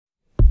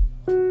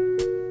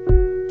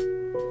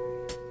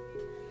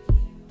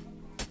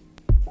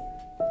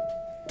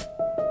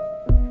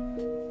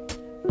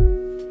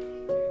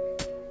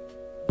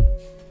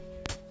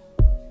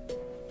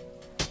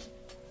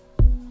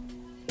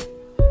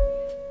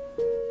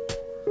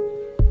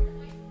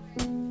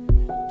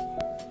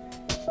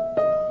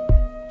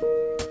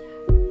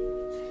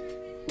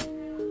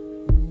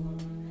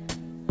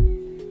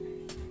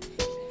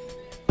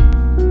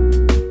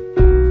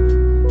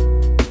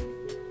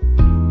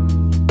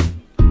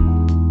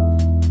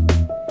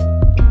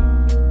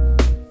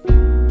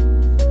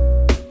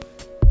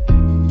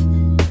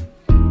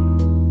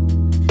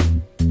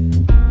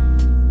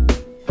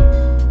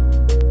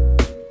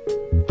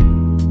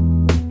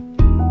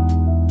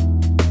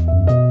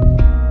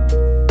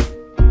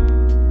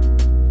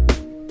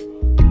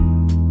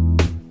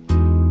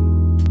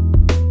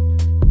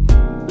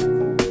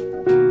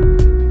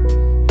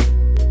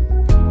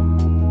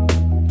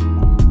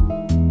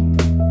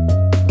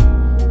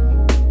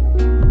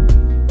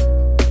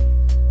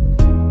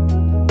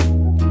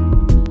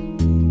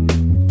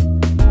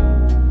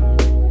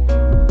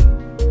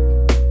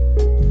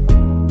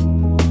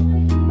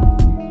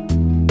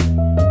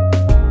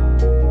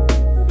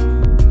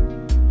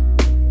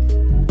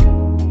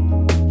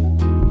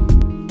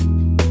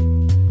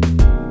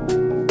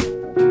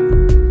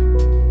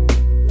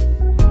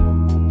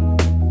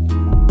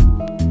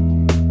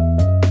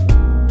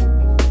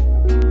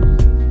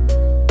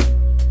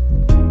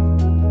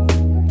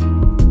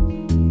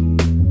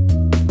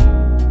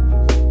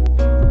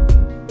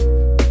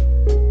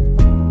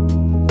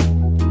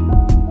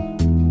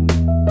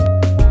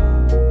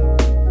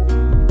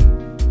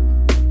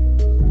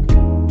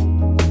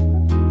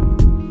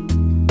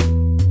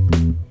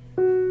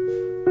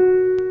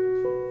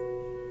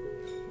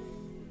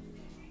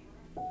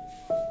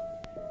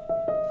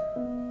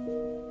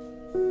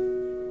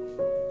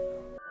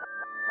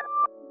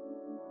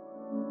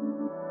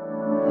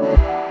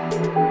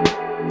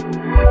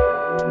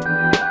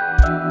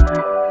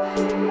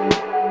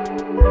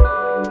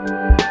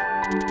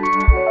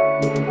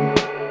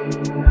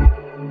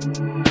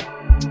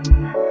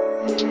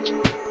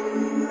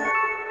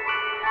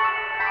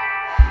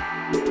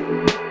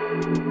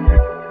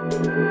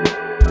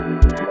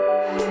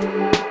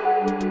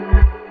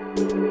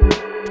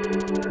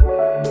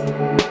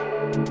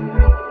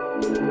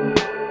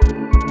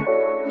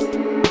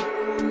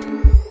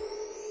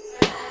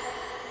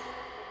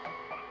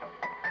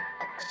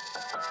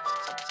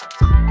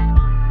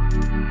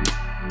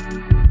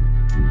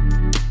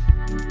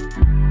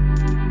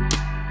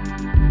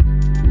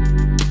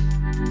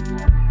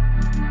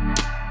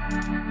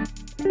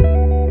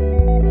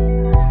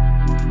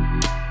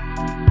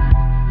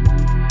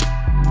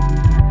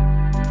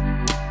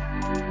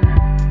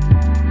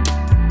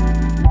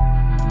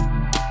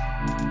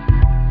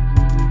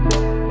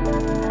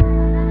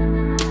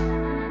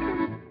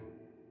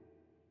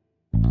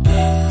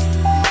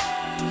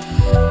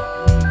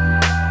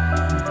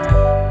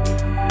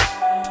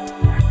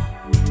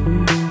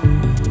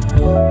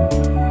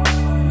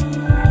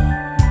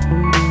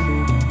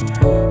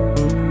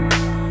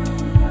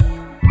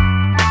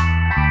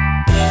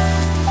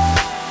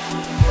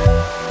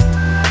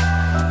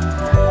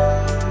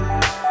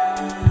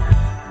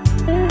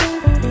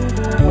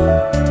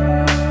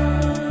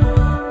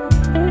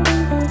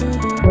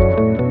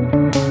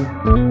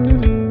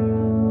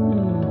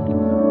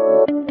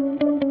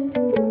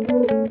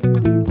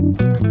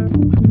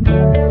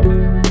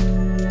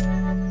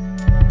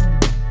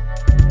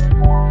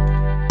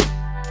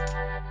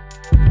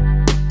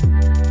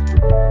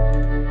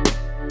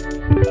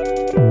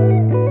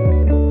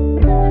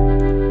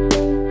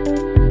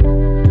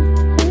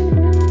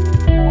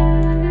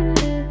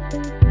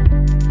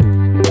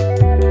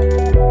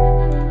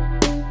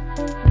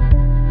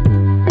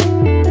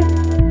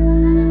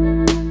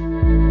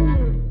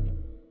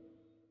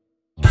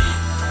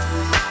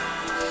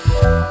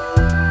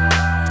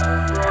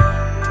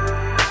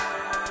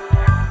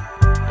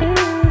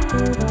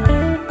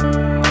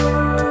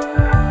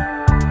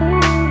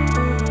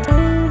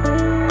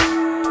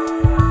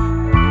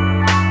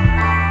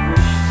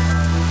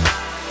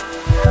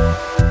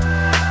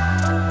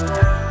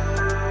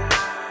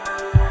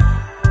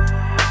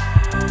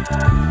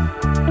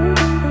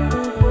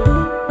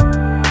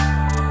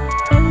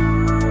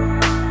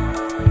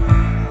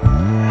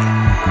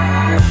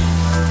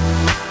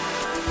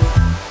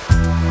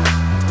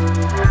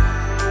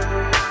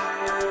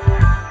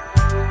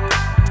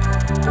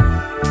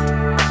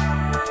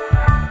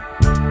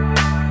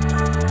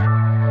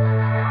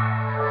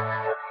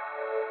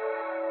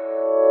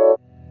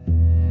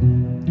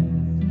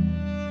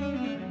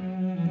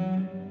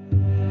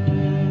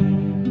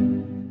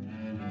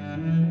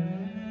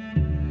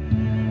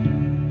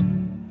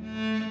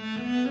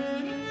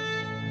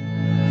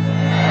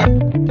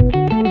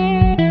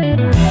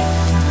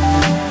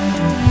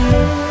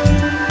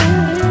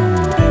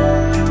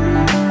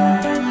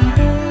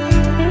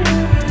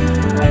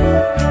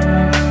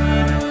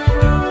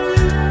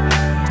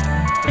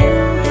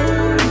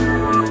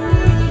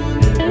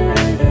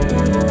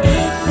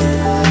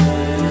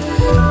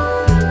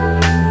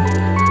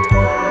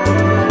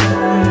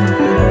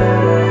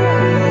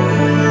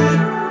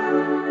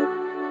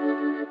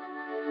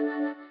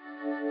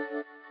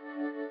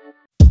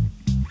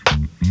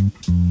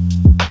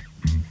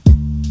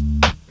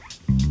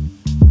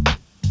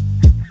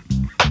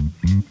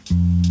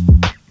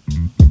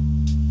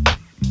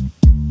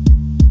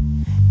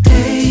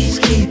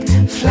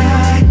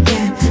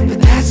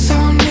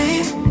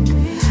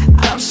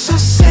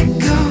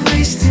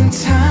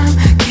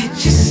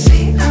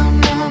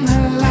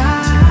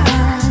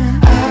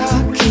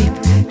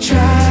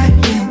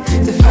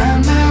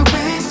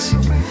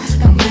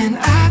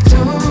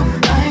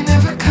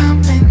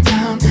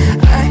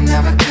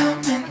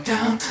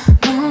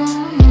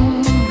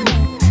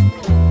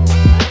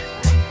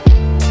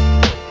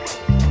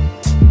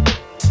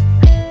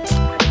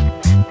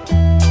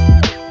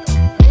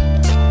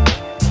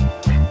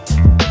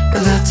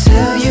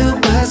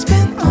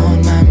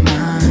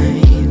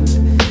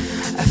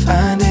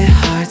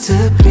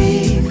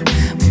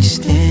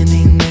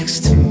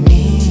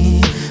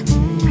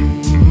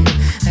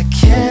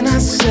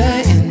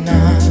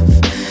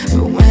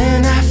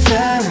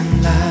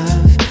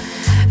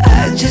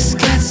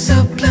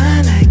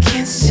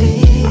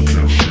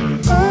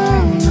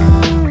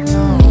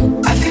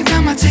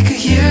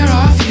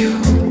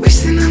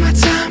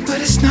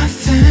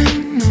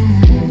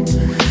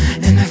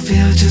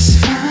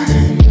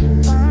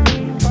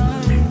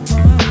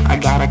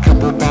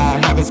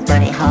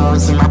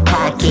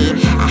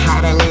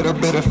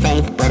bit of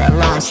faith, but I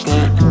lost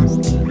it.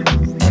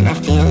 And I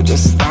feel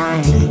just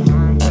fine.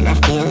 And I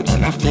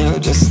feel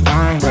just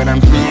fine. But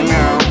I'm here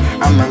now,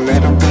 I'm a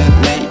little bit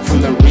late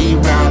from the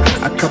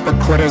reroute. A couple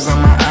quarters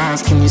on my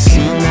eyes, can you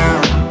see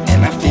now?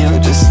 And I feel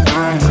just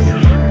fine.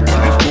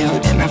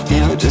 And I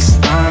feel just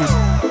fine.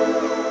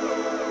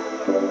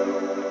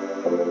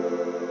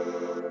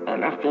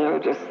 And I feel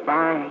just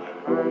fine.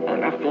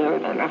 And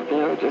I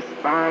feel just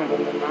fine.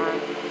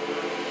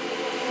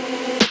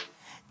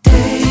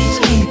 Days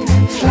keep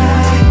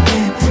flying,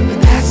 but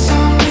that's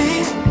on me.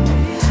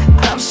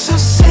 I'm so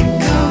sick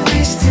of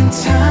wasting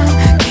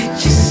time.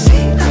 Can't you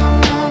see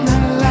I'm on the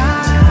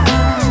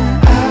line?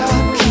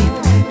 I'll keep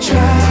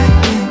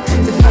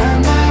trying to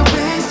find my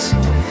wits,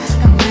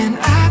 and when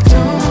I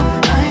don't,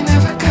 I ain't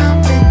never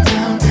coming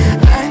down.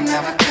 I ain't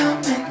never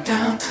coming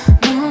down.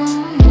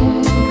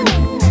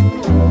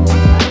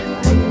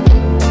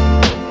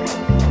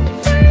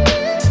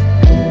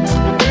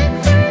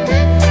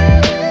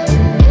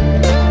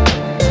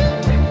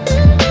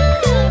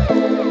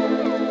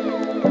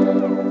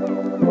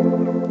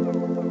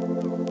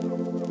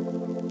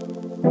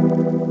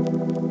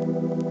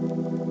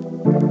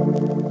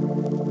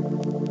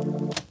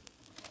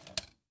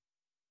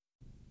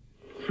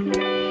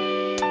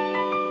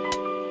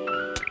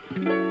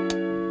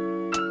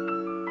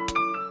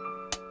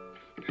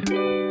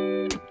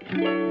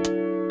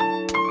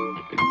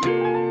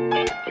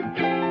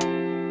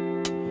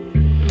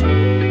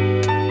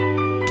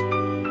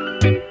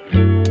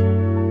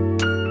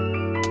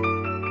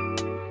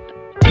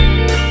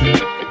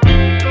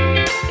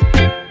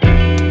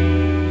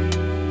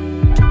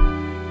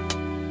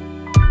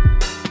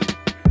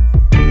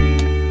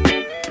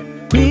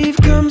 We've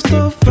come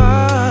so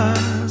far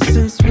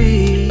since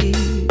we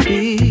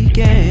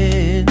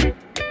began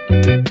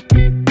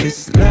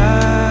this love.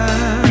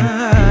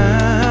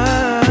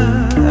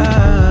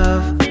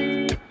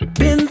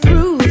 Been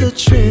through the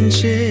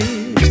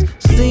trenches,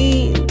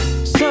 seen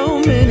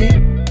so many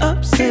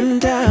ups and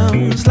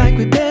downs, like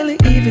we barely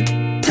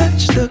even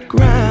touched the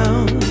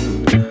ground.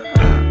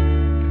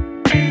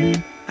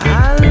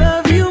 I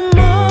love you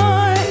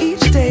more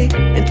each day,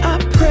 and I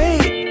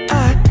pray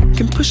I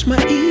can push my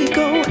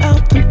ego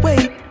out the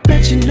way,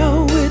 let you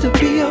know it'll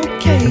be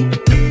okay.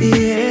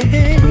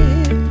 Yeah.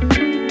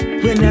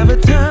 Whenever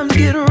times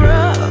get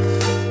rough,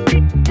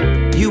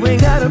 you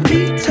ain't gotta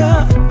be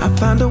tough. I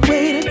found a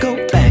way to go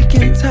back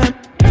in time,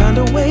 found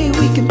a way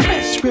we can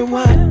press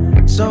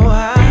rewind. So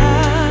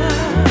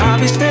I'll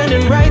be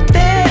standing right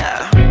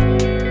there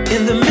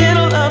in the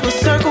middle of a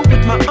circle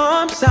with my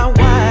arms out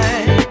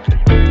wide,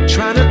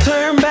 trying to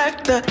turn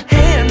back the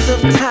hands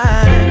of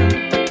time.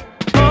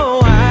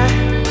 Oh,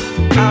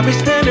 I'll be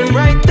standing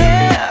right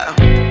there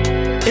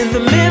in the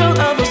middle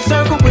of a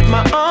circle with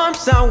my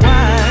arms out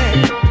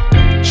wide,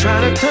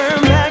 trying to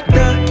turn back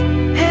the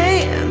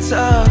hands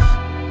of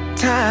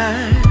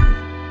time.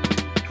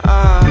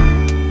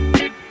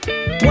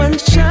 One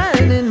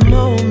shining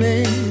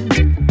moment.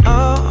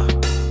 Oh,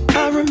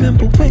 I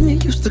remember when you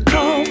used to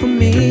call for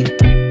me.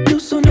 Knew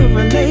sooner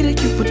or later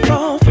you would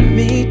fall for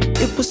me.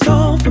 It was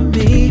all for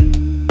me.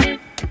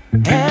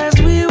 As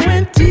we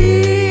went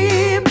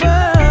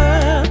deeper,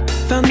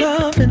 found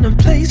love in a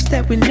place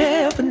that we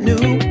never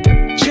knew.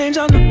 Changed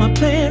all of my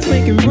plans,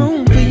 making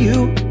room for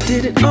you.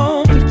 Did it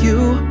all for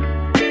you.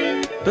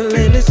 But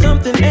lately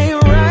something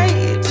ain't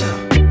right,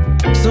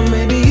 so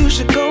maybe you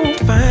should go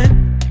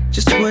find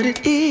just what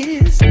it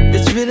is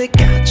that's really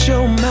got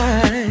your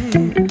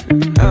mind.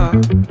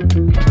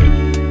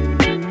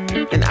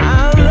 And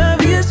I'll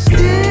love you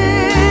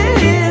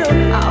still,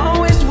 I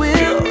always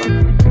will.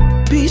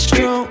 Be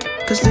strong,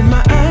 cause in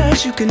my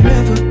eyes you can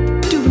never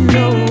do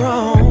no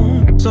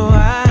wrong. So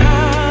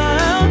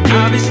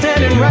I'll be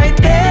standing right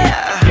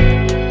there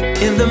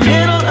in the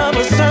middle of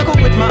a circle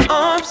with my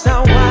arms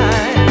out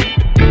wide,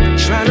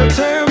 trying to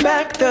turn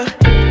back the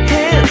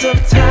hands of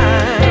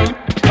time.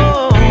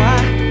 Oh,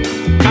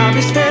 I'll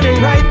be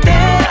standing right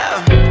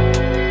there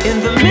in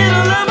the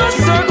middle of a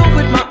circle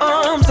with my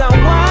arms out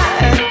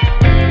wide,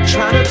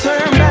 trying to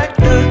turn back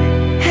the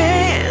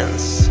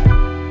hands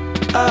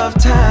of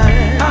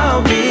time.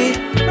 I'll be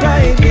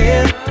right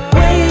here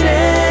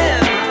waiting.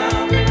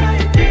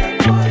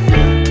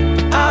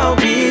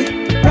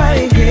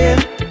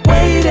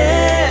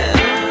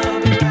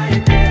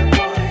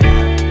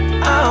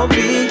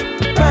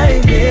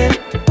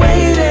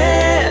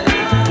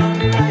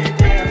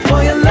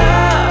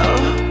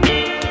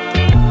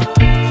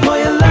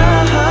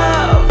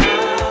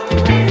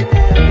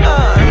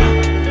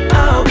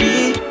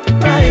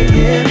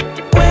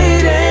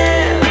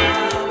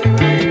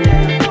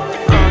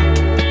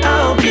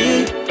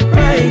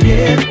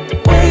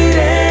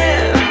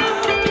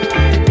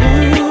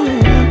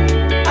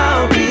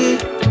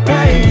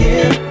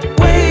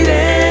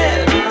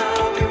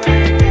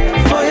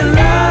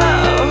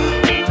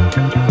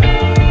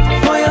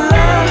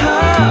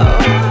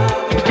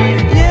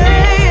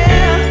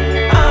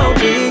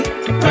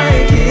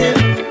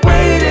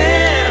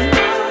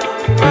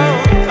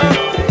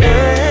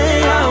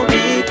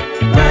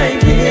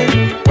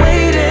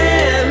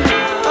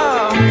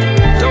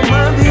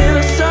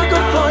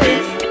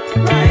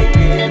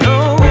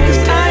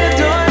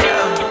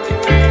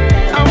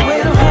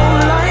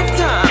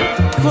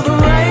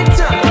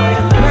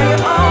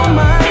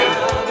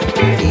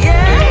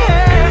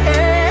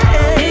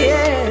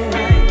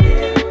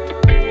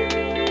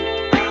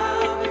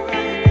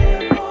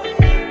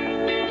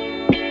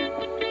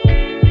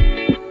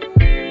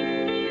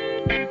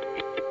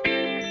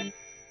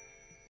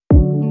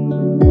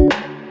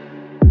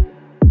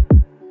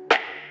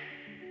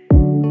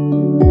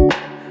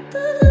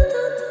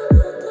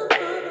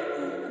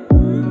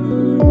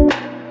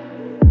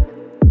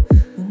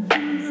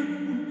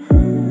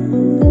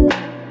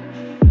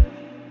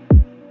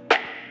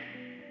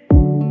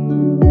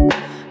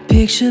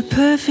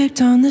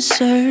 perfect on the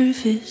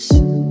surface.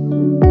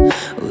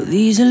 Oh,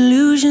 these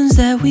illusions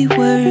that we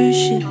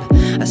worship.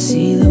 I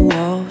see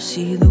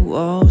the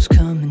walls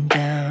coming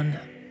down.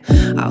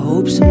 I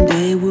hope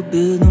someday we'll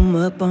build them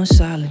up on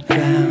solid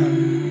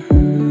ground.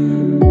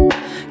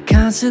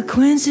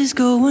 Consequences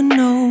go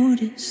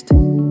unnoticed,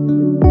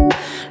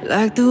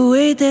 like the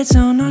weight that's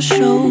on our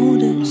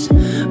shoulders,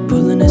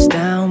 pulling us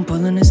down, but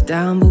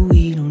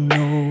we don't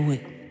know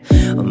it.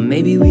 Or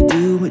maybe we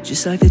do, but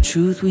just like the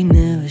truth, we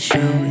never show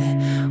it.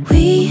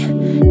 We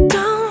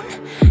don't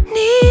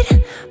need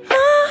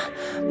more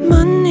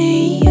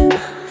money,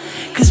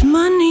 'cause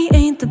money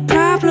ain't the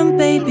problem,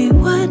 baby.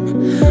 What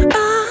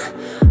are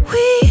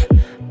we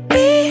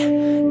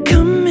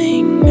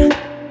becoming?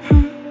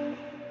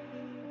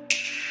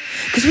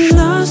 'Cause we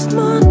lost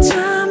more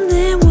time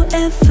than we'll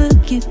ever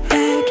get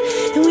back,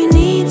 and we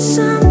need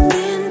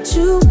something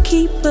to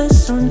keep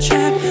us on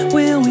track.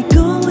 Where are we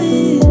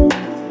going?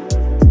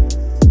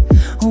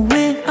 Or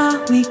where are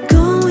we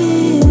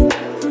going?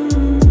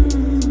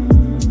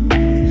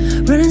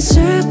 Running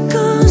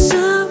circles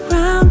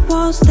around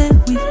walls that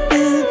we've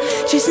built,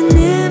 chasing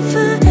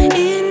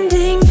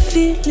never-ending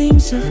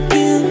feelings of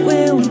guilt.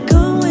 Where are we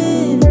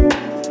going?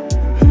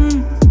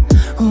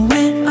 Or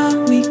where are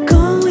we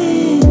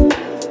going?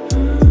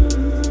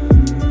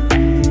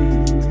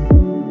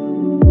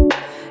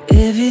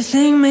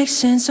 Everything makes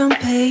sense on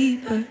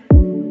paper.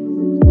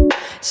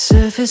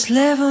 Surface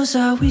levels,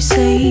 are we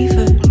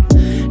safer?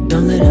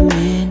 Don't let them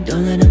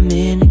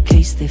in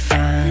case they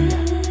find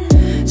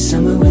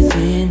somewhere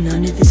within,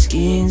 under the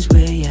skin's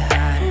where you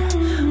hide.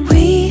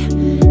 We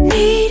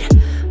need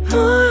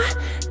more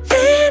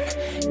than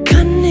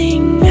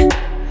cunning,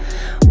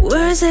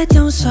 words that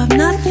don't solve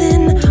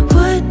nothing.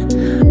 What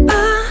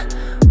are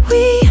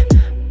we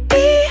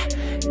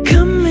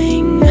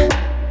becoming?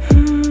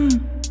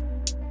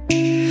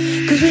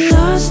 'Cause we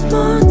lost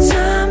more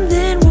time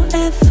than we'll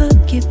ever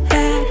get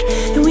back,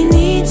 and we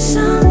need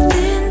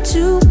something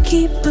to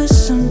keep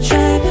us on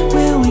track.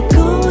 Where are we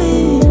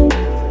going?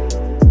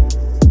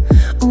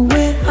 Or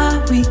where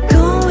are we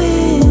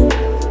going?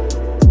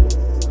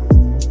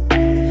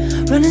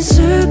 Running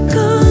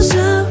circles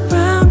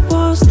around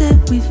walls that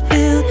we've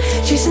built,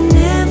 chasing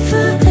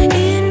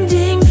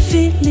never-ending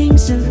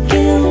feelings of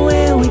guilt.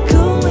 Where are we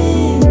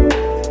going?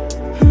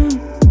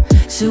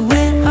 So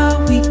where are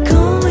we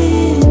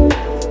going?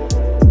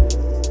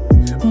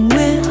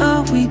 Where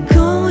are we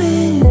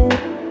going?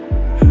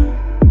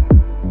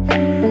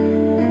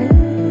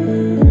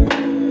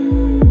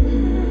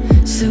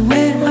 So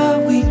where are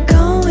we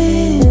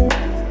going?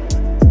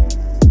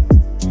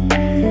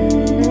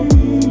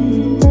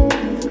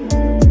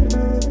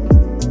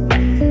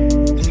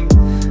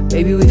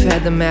 Maybe we've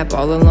had the map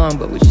all along,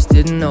 but we just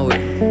didn't know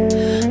it.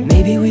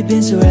 Maybe we've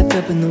been so wrapped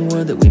up in the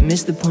world that we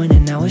missed the point,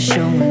 and now it's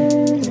showing.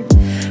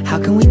 How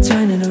can we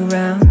turn it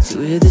around to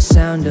hear the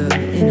sound of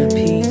inner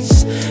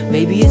peace?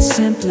 Maybe it's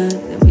simpler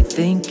than we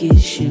think it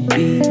should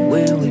be.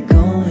 Where are we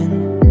going?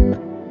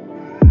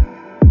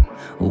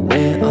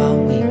 Where are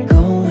we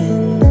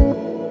going?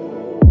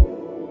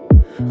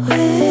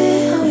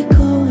 Where are we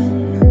going?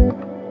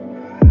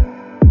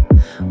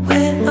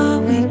 Where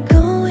are we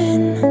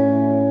going?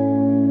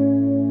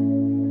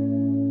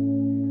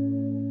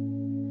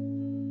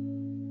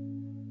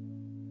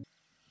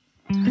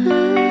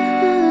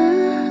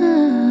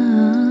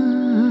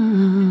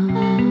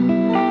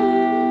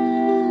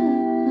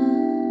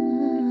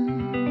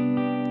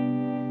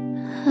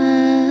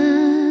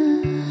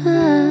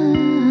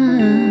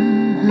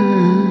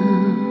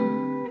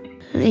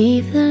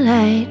 Leave the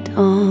light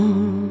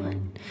on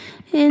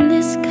in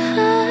this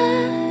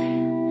car.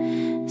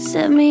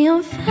 Set me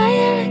on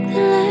fire like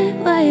the light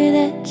wire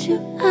that you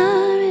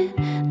are.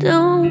 And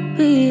don't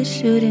be a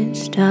shooting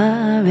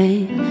star,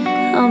 and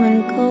come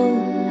and go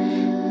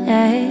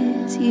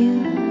as you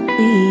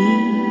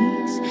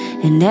please,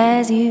 and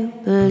as you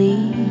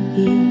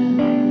believe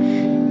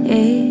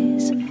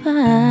is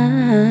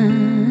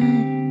fine.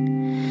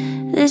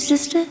 There's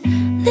just a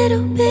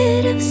little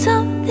bit of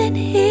something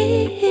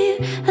here,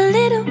 a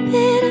little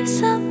bit of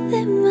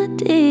something, my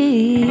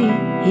dear.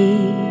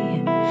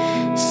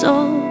 So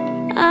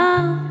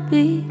I'll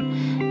be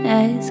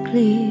as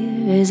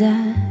clear as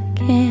I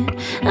can.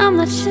 I'm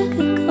not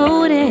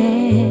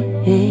sugarcoating,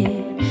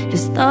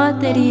 just thought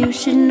that you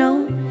should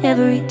know.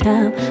 Every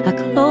time I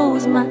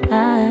close my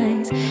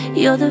eyes,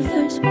 you're the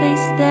first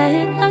place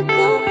that I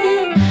go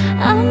in.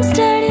 I'm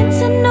starting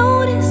to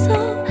notice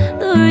all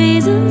the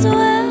reasons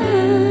why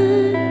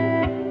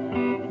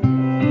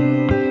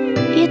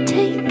you're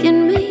taking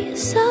me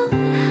so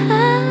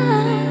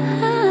high,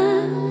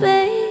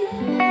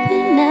 baby,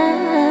 now,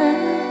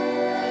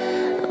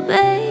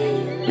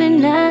 baby,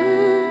 now.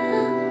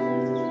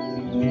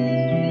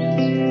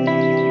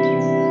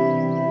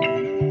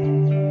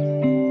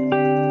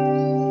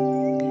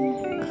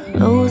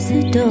 Close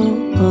the door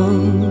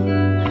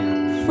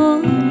for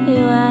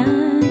you,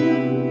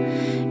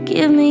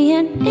 give me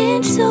an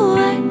inch so I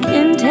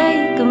can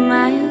take a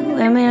mile.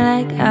 Wear me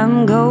like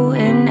I'm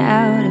going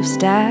out of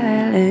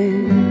style,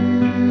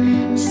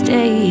 and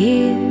stay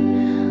here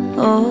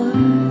or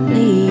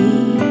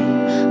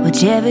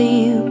whichever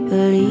you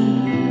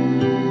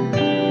believe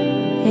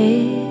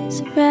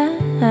is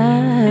right.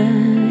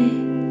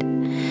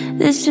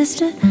 There's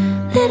just a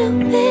little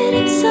bit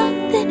of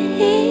something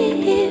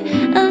here,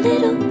 a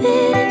little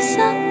bit of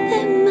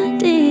something, my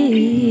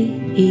dear.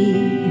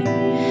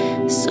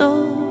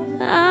 So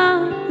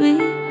I'll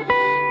be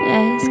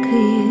as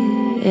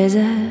clear as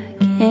I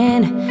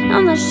can.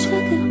 I'm not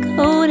sugarcoating,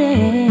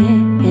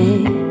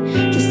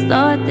 just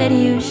thought that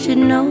you should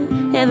know.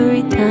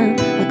 Every time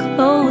I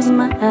close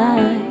my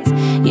eyes,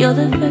 you're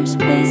the first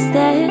place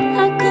that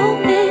I go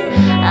in.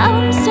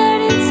 I'm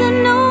starting to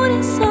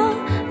notice all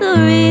the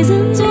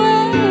reasons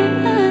why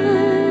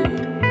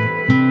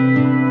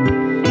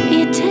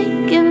you're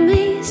taking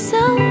me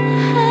so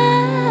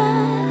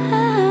high,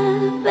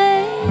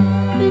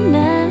 baby,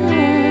 now,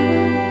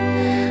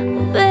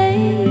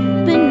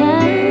 baby,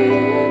 now.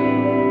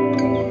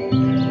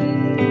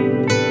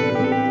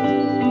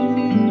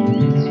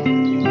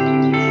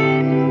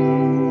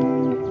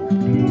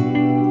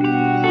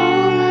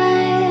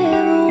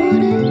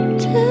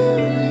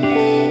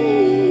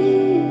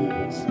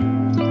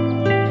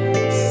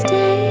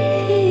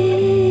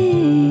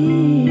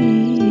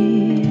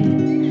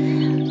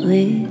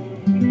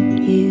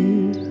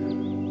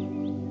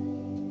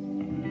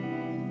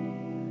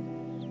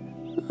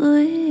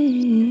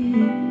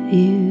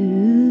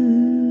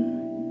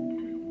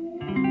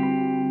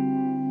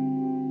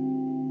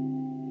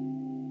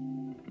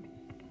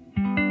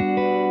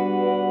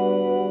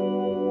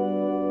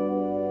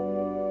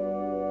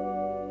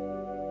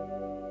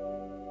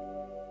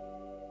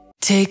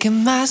 Taking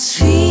my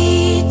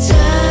sweet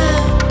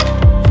time,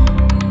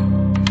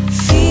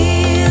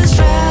 feels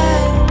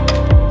right.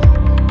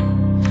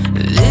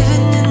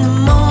 Living in the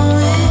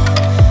moment,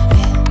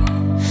 yeah.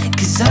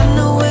 'Cause I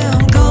know where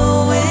I'm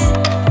going.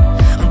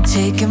 I'm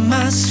taking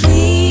my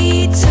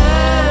sweet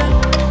time,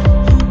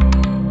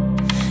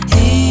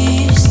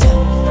 each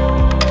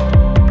time.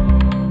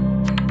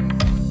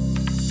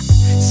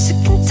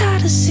 Sick and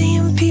tired of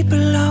seeing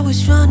people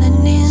always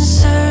running in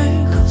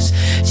circles,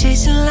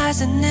 chasing lies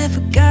that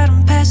never got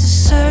them past the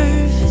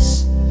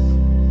surface.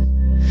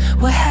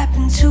 What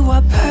happened to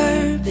our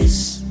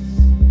purpose?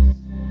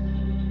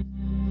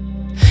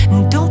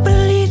 And don't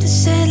believe the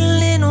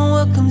settling on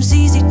what comes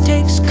easy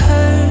takes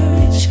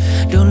courage.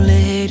 Don't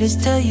let haters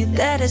tell you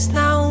that it's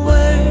not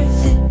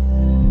worth it.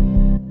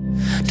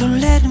 Don't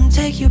let them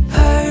take your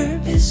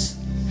purpose.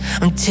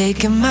 I'm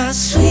taking my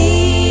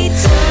sweet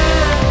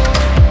time,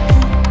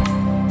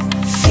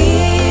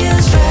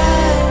 feels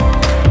right.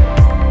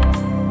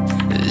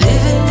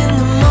 Living in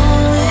the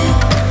moment,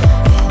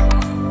 yeah.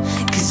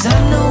 'Cause I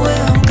know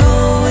where I'm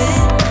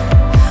going.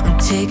 I'm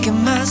taking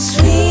my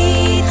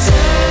sweet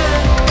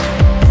time,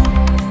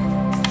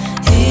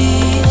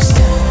 each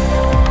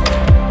time.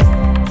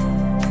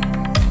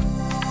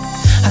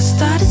 I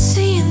started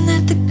seeing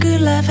that the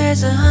good life has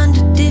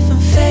 100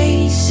 different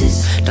faces.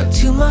 Talk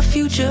to my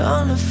future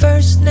on a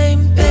first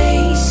name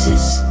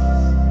basis,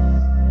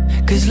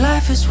 'cause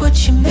life is what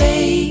you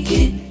make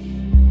it.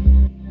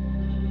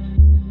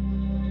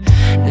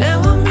 Now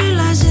I'm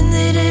realizing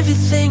that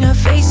everything I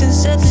face and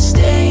set the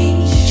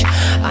stage.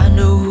 I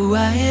know who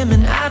I am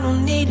and I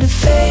don't need to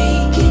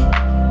fake it,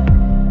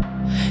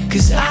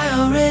 'cause I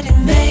already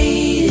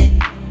made it.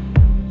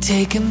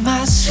 Taking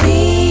my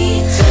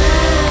sweet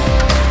time,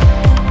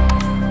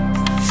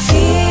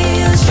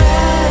 feels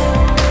right.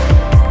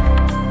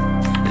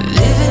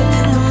 Living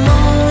in the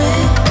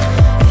moment,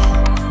 yeah.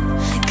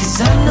 'Cause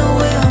I know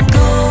where I'm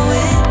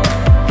going.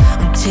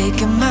 I'm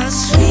taking my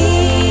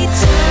sweet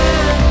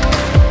time,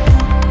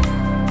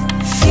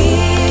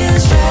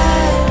 feels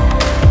right.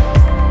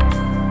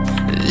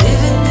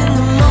 Living in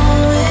the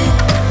moment,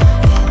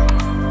 yeah.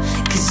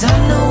 'Cause I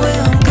know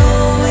where I'm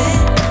going.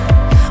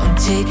 I'm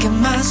taking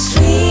my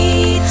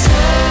sweet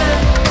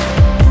time,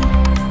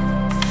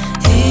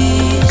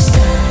 each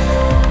time.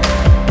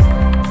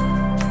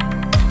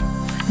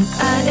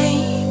 I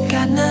ain't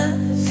got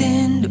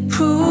nothing to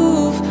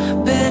prove.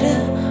 Better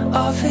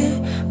off in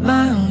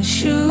my own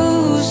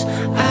shoes.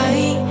 I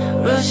ain't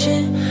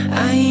rushing,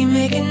 I ain't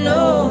making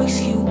no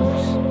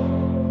excuse.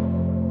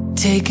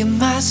 Taking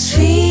my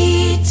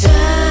sweet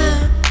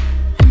time,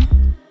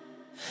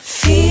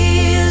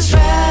 feels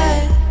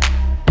right.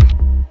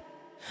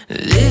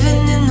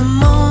 Living in the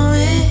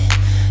moment,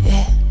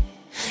 yeah.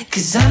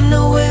 'Cause I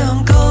know where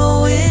I'm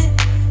going.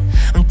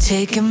 I'm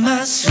taking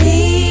my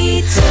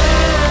sweet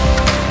time,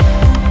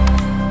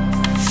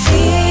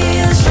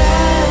 feels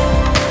right.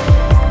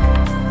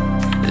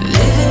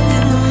 Living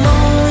in the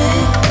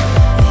moment,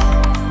 yeah.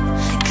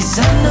 'Cause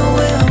I know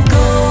where I'm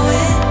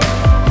going.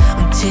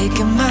 I'm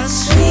taking my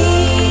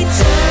sweet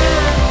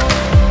time,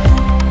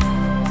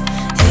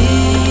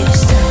 each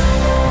time.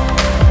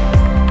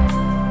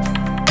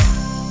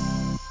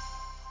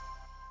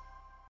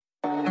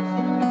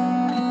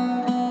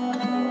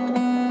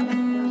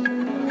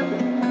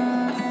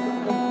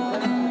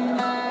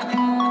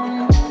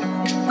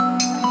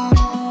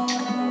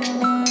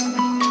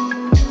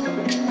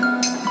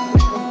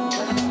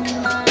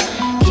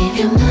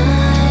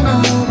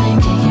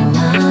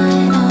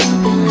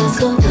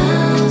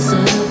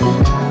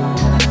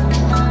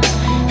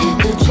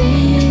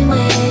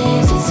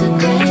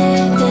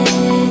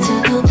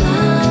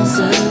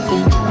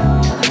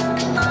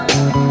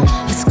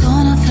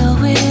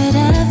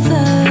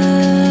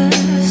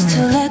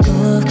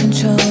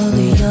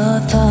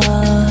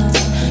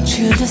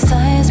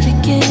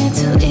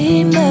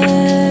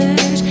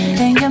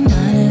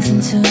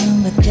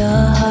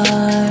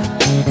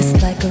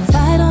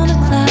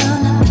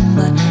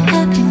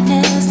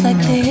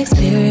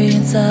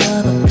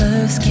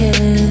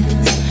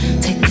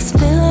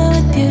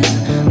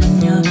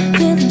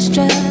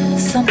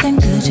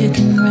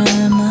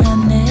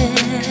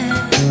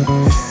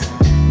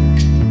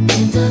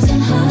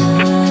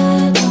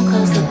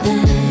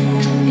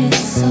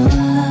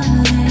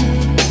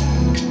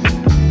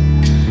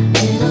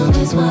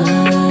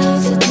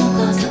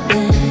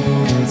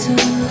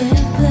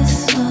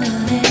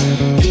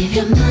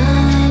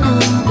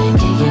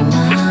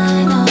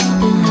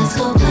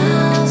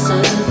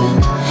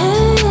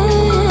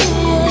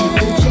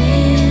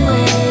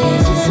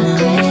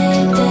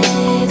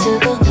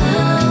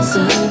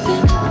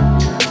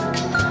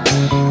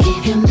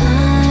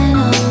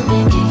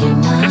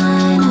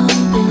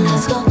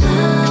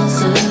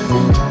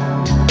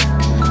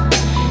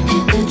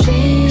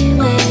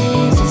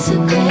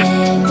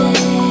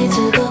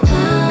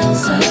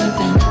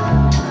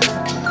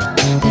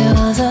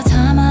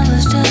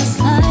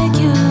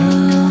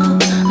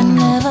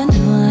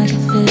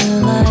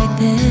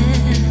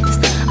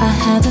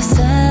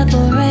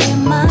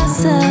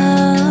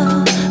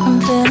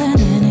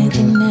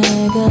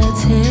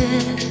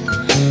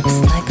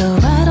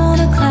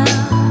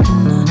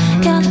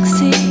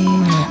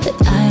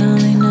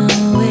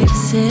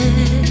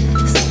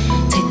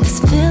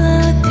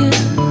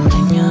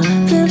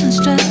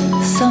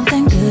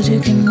 you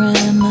can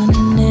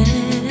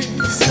reminisce.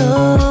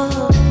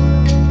 Oh,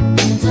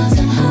 it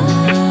doesn't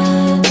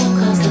hurt, don't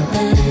cause the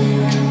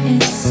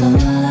pain. It's so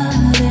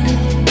lovely.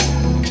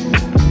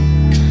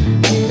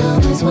 It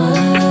always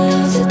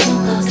was, it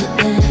don't cause the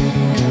pain.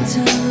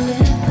 To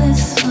live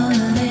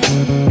blissfully.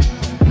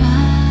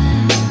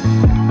 Right,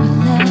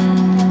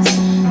 relax,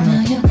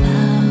 now you're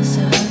cloud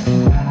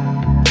surfing.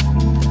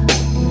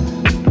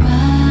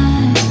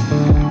 Right,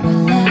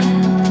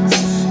 relax,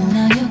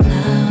 now you're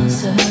cloud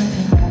surfing.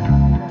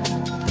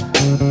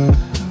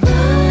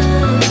 Right,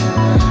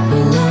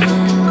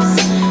 relax,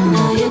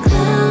 now you're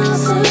cloud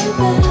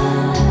surfing.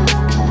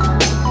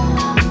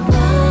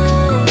 Right,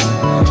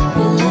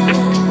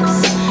 relax,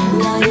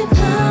 now you're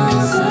cloud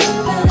surfing.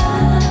 Right,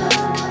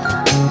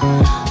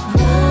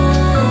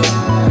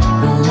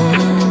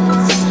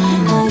 relax,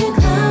 now you're cloud surfing. Right, relax, now you're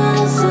cloud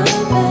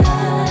surfing.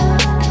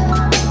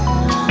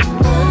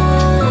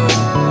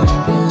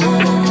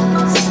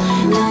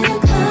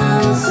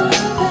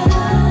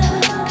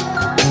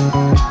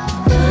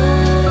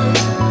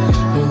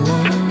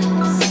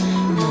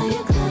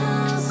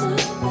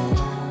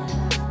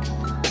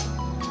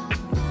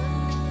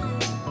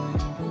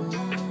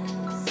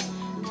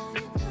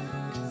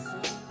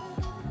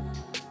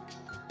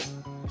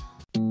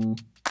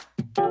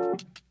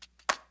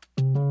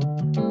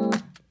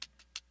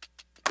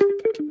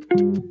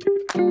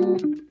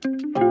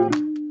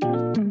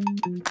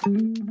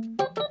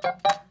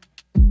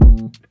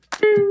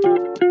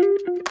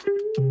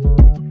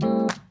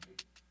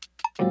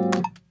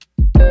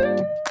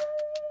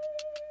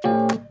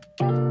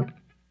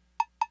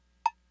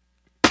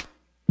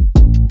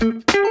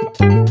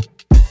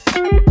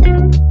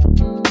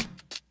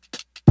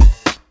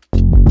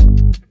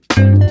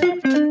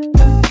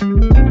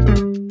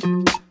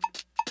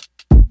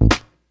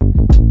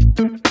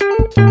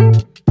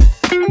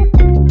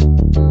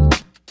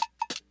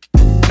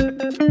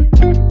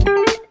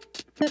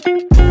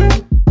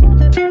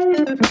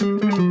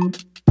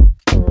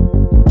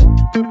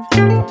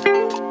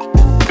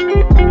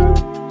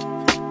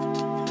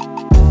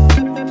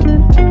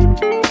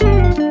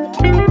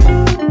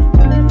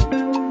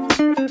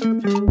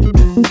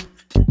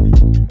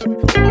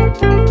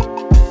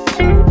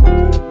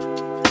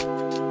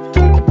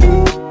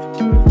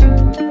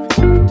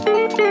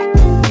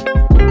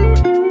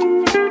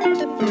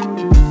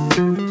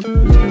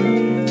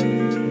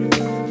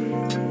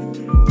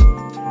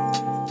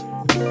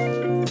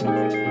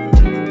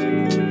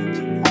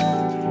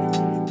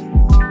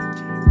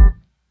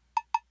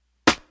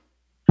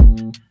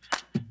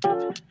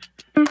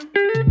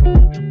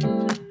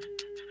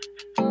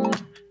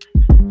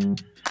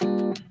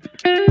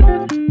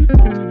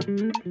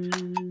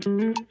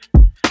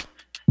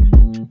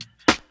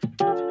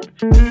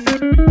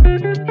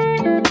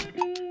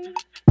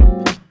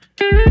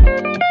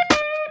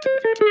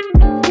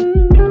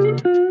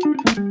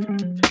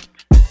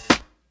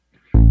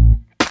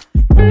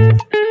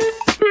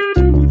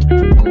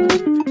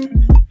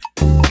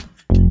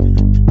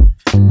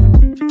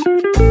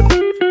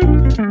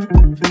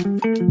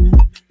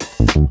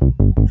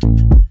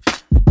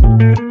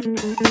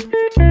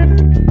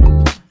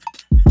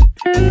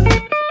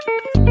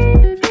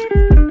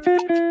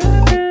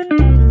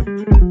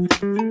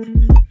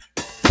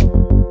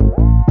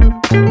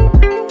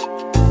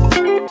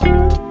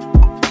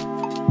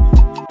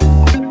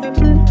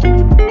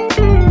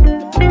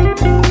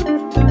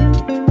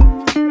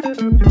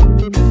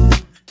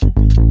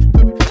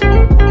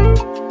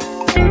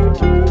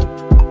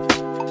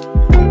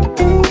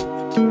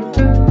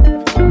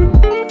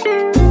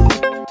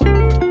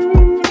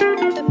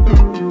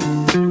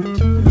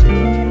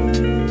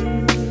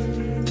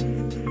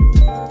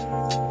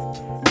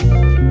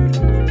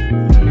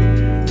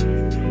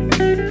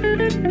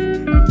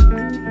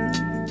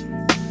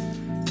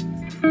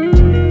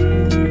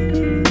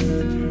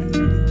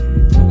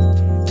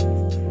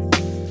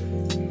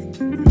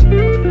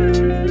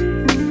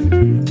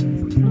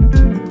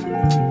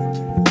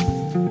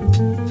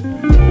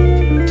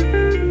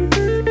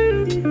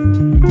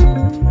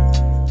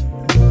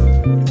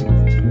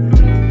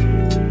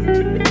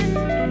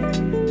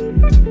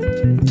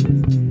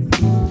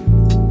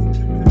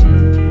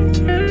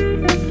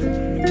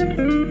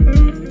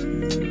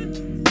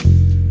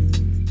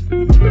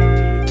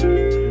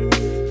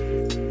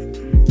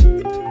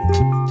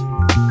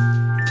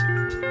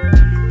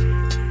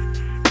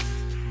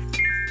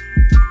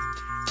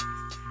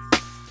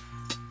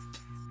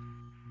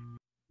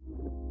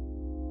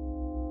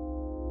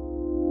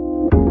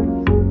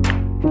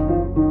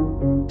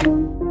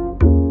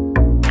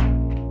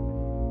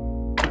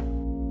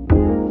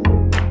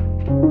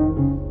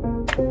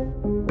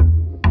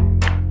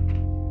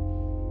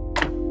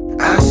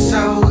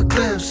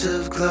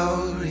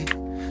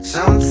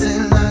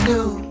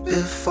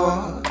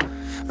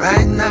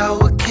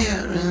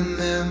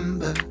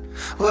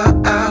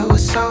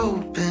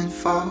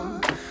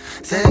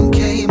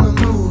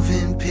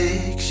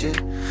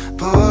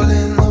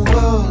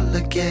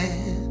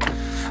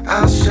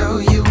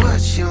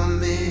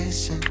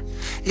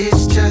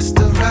 It's just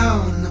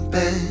around the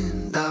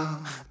bend, oh,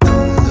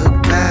 don't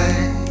look back.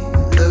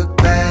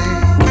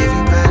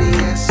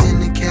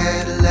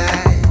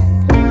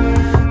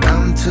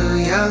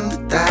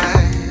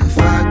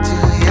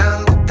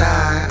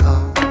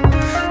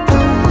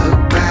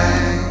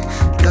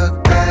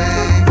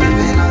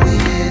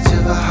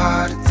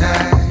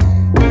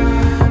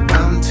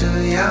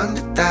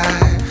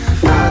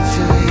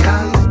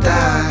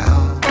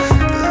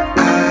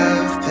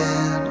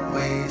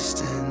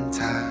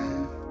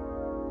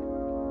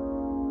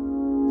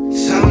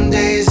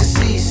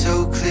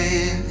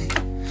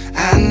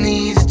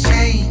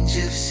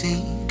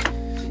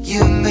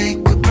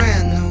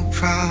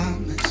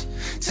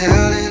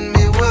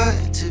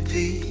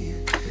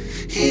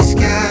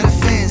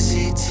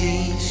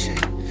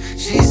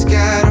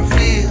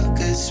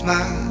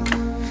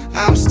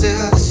 I'm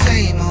still the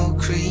same old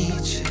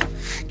creature.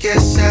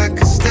 Guess I